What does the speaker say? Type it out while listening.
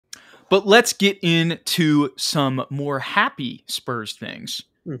But let's get into some more happy Spurs things.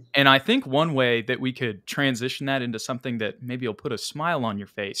 And I think one way that we could transition that into something that maybe will put a smile on your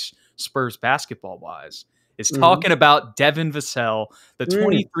face, Spurs basketball wise, is talking about Devin Vassell, the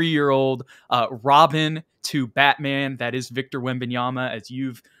 23-year-old Robin to Batman that is Victor Wembanyama, as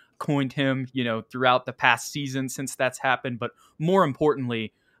you've coined him, throughout the past season since that's happened. But more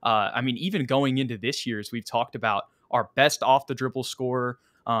importantly, even going into this year, as we've talked about, our best off the dribble scorer,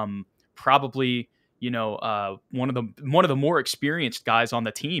 probably one of the more experienced guys on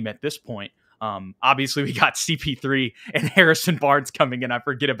the team at this point. Obviously, we got CP3 and Harrison Barnes coming in. I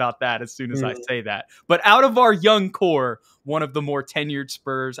forget about that as soon as I say that. But out of our young core, one of the more tenured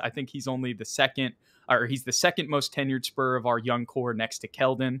Spurs. I think he's only the second, or he's the second most tenured Spur of our young core next to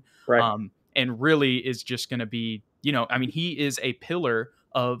Keldon. Right. And really is just going to be, he is a pillar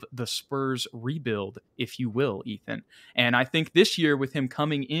of the Spurs rebuild, if you will, Ethan. And I think this year, with him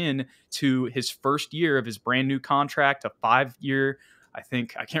coming in to his first year of his brand new contract, a 5-year,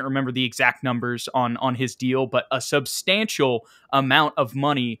 I can't remember the exact numbers on his deal, but a substantial amount of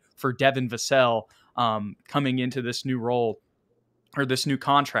money for Devin Vassell coming into this new role or this new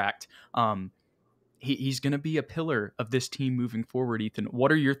contract. He's going to be a pillar of this team moving forward, Ethan.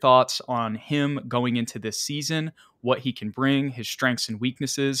 What are your thoughts on him going into this season, what he can bring, his strengths and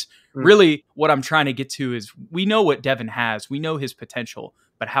weaknesses? Really, what I'm trying to get to is we know what Devin has. We know his potential,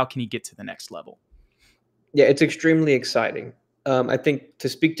 but how can he get to the next level? Yeah, it's extremely exciting. I think to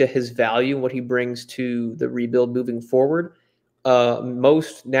speak to his value, what he brings to the rebuild moving forward,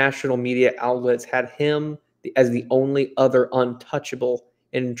 most national media outlets had him as the only other untouchable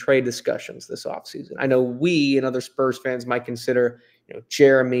in trade discussions this offseason. I know we and other Spurs fans might consider,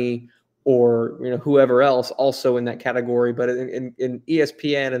 Jeremy or whoever else also in that category, but in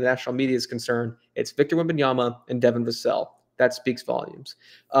ESPN and the national media is concerned, it's Victor Wembanyama and Devin Vassell. That speaks volumes.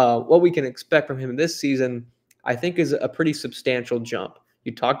 What we can expect from him this season, I think, is a pretty substantial jump.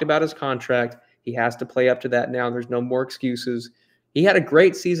 You talked about his contract. He has to play up to that now. There's no more excuses. He had a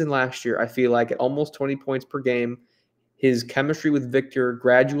great season last year, I feel like, at almost 20 points per game. His chemistry with Victor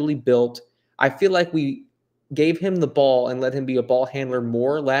gradually built. I feel like we gave him the ball and let him be a ball handler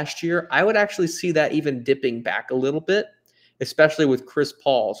more last year. I would actually see that even dipping back a little bit, especially with Chris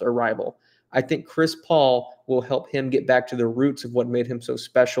Paul's arrival. I think Chris Paul will help him get back to the roots of what made him so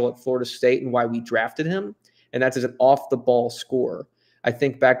special at Florida State and why we drafted him, and that's as an off-the-ball scorer. I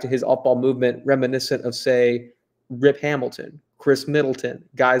think back to his off-ball movement reminiscent of, say, Rip Hamilton, Chris Middleton,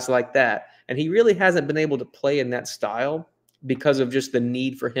 guys like that. And he really hasn't been able to play in that style because of just the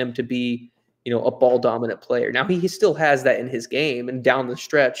need for him to be, a ball-dominant player. Now, he still has that in his game, and down the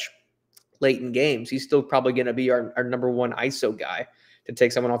stretch, late in games, he's still probably going to be our number one ISO guy to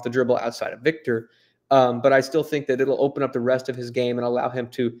take someone off the dribble outside of Victor. But I still think that it'll open up the rest of his game and allow him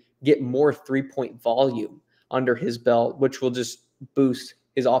to get more three-point volume under his belt, which will just boost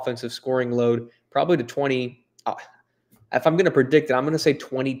his offensive scoring load probably to 20. If I'm going to predict it, I'm going to say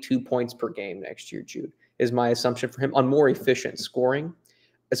 22 points per game next year, Jude, is my assumption for him on more efficient scoring.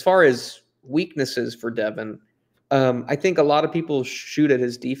 As far as weaknesses for Devin, I think a lot of people shoot at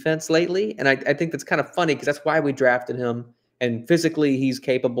his defense lately, and I think that's kind of funny because that's why we drafted him, and physically he's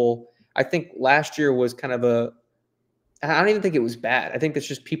capable. I think last year was kind of I don't even think it was bad. I think it's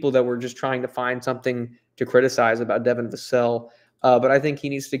just people that were just trying to find something to criticize about Devin Vassell. But I think he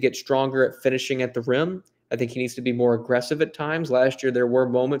needs to get stronger at finishing at the rim. I think he needs to be more aggressive at times. Last year, there were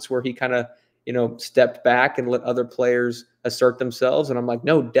moments where he kind of, stepped back and let other players assert themselves. And I'm like,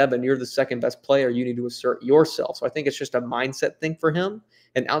 no, Devin, you're the second best player. You need to assert yourself. So I think it's just a mindset thing for him.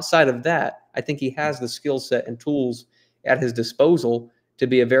 And outside of that, I think he has the skill set and tools at his disposal to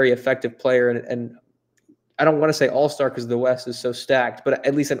be a very effective player. And I don't want to say all-star because the West is so stacked, but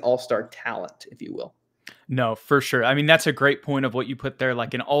at least an all-star talent, if you will. No, for sure. I mean, that's a great point of what you put there,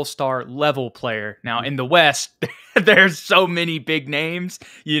 like an all-star level player. Now, in the West, there's so many big names,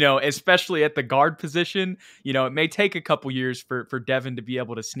 especially at the guard position. It may take a couple years for Devin to be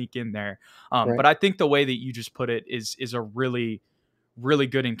able to sneak in there. Right. But I think the way that you just put it is a really, really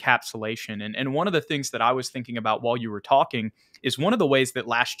good encapsulation. And one of the things that I was thinking about while you were talking is one of the ways that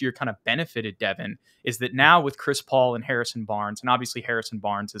last year kind of benefited Devin is that now with Chris Paul and Harrison Barnes, and obviously Harrison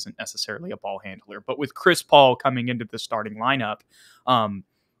Barnes isn't necessarily a ball handler, but with Chris Paul coming into the starting lineup,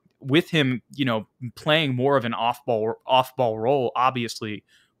 with him, playing more of an off-ball role, obviously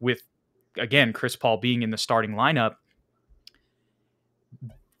with, again, Chris Paul being in the starting lineup,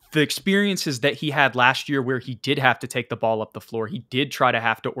 the experiences that he had last year where he did have to take the ball up the floor, he did try to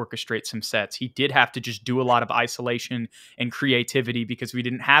have to orchestrate some sets. He did have to just do a lot of isolation and creativity because we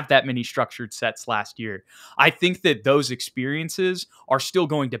didn't have that many structured sets last year. I think that those experiences are still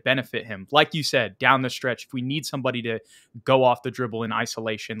going to benefit him. Like you said, down the stretch, if we need somebody to go off the dribble in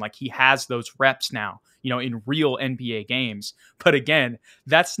isolation, like he has those reps now, in real NBA games. But again,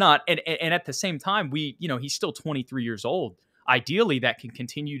 that's not, and at the same time, he's still 23 years old. Ideally, that can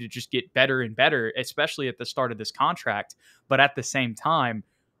continue to just get better and better, especially at the start of this contract. But at the same time,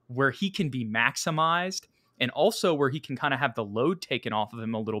 where he can be maximized and also where he can kind of have the load taken off of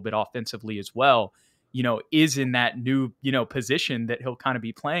him a little bit offensively as well, is in that new, position that he'll kind of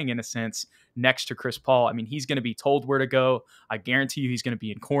be playing in a sense next to Chris Paul. I mean, he's going to be told where to go. I guarantee you he's going to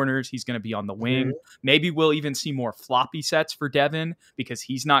be in corners. He's going to be on the wing. Mm-hmm. Maybe we'll even see more floppy sets for Devin because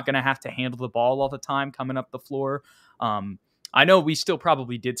he's not going to have to handle the ball all the time coming up the floor. I know we still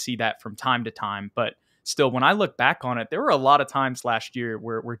probably did see that from time to time, but still, when I look back on it, there were a lot of times last year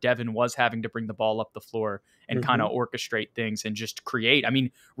where Devin was having to bring the ball up the floor and kind of orchestrate things and just create. I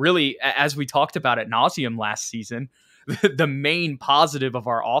mean, really, as we talked about ad nauseum last season, the main positive of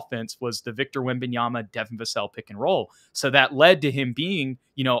our offense was the Victor Wembanyama, Devin Vassell pick and roll. So that led to him being,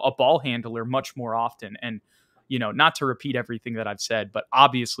 a ball handler much more often. And, not to repeat everything that I've said, but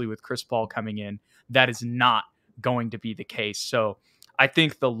obviously with Chris Paul coming in, that is not going to be the case. So I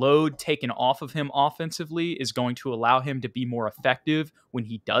think the load taken off of him offensively is going to allow him to be more effective when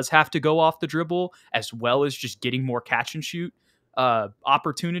he does have to go off the dribble, as well as just getting more catch and shoot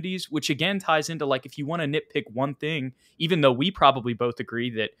opportunities, which again ties into, like, if you want to nitpick one thing, even though we probably both agree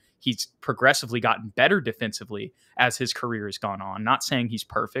that he's progressively gotten better defensively as his career has gone on. Not saying he's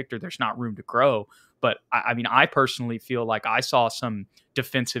perfect or there's not room to grow, but I mean, I personally feel like I saw some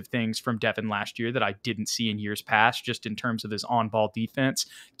defensive things from Devin last year that I didn't see in years past, just in terms of his on-ball defense,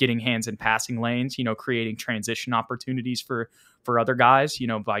 getting hands in passing lanes, creating transition opportunities for other guys,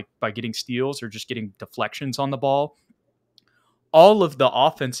 by getting steals or just getting deflections on the ball. All of the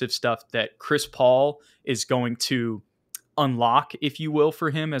offensive stuff that Chris Paul is going to unlock, if you will,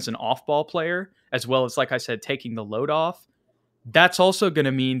 for him as an off-ball player, as well as, like I said, taking the load off, that's also going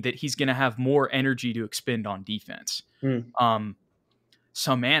to mean that he's going to have more energy to expend on defense.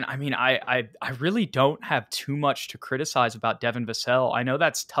 So, man, I mean, I really don't have too much to criticize about Devin Vassell. I know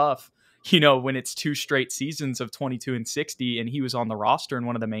that's tough, when it's 2 straight seasons of 22 and 60 and he was on the roster and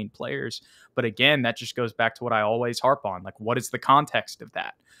one of the main players. But again, that just goes back to what I always harp on. Like, what is the context of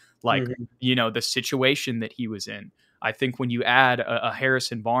that? Like, the situation that he was in. I think when you add a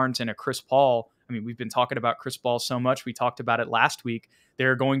Harrison Barnes and a Chris Paul, I mean, we've been talking about Chris Paul so much. We talked about it last week.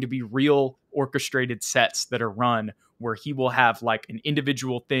 There are going to be real orchestrated sets that are run where he will have like an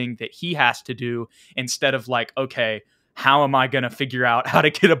individual thing that he has to do instead of like, okay, how am I going to figure out how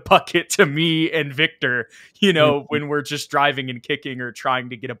to get a bucket to me and Victor, when we're just driving and kicking or trying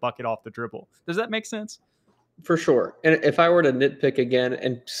to get a bucket off the dribble. Does that make sense? For sure. And if I were to nitpick again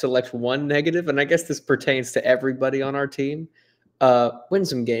and select one negative, and I guess this pertains to everybody on our team, win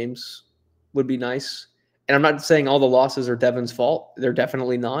some games would be nice. And I'm not saying all the losses are Devin's fault. They're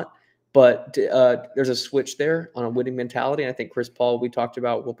definitely not. But there's a switch there on a winning mentality. And I think Chris Paul, we talked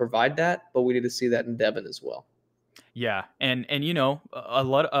about, will provide that, but we need to see that in Devin as well. Yeah. And a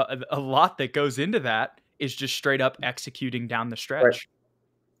lot that goes into that is just straight up executing down the stretch. Right.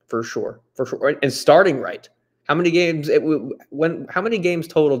 For sure. Right. And starting right. How many games how many games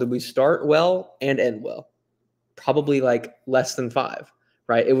total did we start well and end well? Probably like less than 5,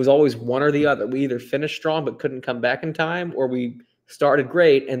 right? It was always one or the other. We either finished strong but couldn't come back in time, or we started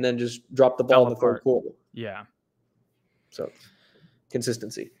great and then just dropped the ball in the third quarter. Yeah. So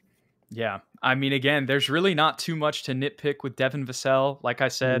consistency. Yeah. I mean, again, there's really not too much to nitpick with Devin Vassell. Like I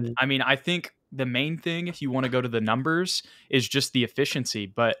said, I mean, I think the main thing, if you want to go to the numbers, is just the efficiency.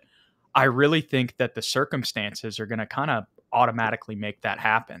 But I really think that the circumstances are going to kind of automatically make that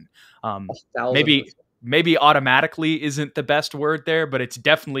happen. Maybe automatically isn't the best word there, but it's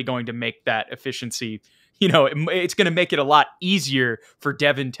definitely going to make that efficiency, it's going to make it a lot easier for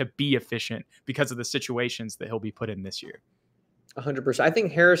Devin to be efficient because of the situations that he'll be put in this year. 100%. I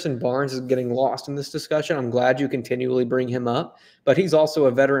think Harrison Barnes is getting lost in this discussion. I'm glad you continually bring him up, but he's also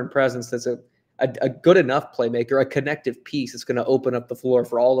a veteran presence that's a good enough playmaker, a connective piece that's going to open up the floor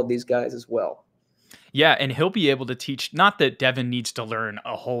for all of these guys as well. Yeah, and he'll be able to teach, not that Devin needs to learn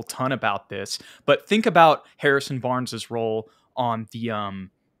a whole ton about this, but think about Harrison Barnes's role on the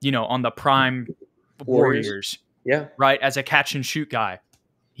on the prime Warriors. Yeah. Right, as a catch and shoot guy.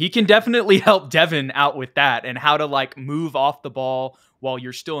 He can definitely help Devin out with that and how to like move off the ball while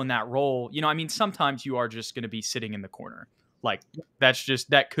you're still in that role. I mean, sometimes you are just going to be sitting in the corner. Like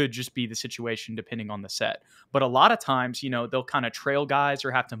that could just be the situation depending on the set. But a lot of times, they'll kind of trail guys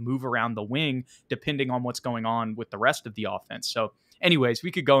or have to move around the wing depending on what's going on with the rest of the offense. So anyways,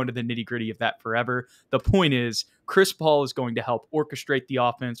 we could go into the nitty gritty of that forever. The point is Chris Paul is going to help orchestrate the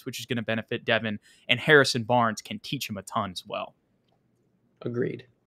offense, which is going to benefit Devin, and Harrison Barnes can teach him a ton as well. Agreed.